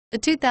The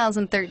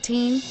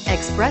 2013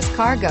 Express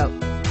Cargo.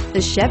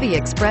 The Chevy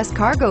Express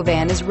Cargo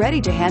van is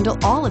ready to handle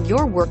all of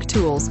your work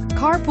tools,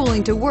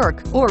 carpooling to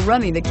work, or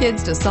running the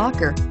kids to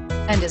soccer,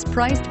 and is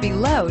priced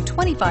below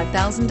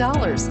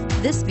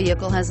 $25,000. This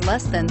vehicle has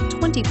less than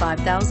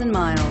 25,000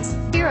 miles.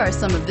 Here are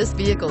some of this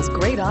vehicle's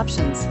great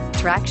options: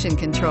 traction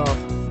control,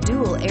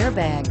 dual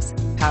airbags,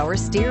 power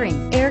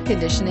steering, air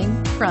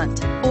conditioning, front,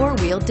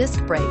 four-wheel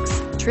disc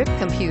brakes, trip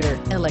computer,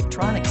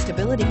 electronic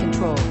stability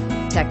control,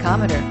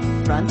 tachometer,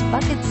 front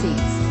bucket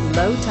seats,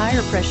 low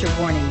tire pressure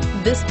warning.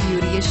 This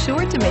beauty is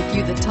sure to make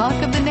you the talk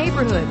of the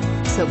neighborhood.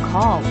 So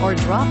call or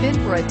drop in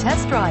for a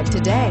test drive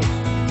today.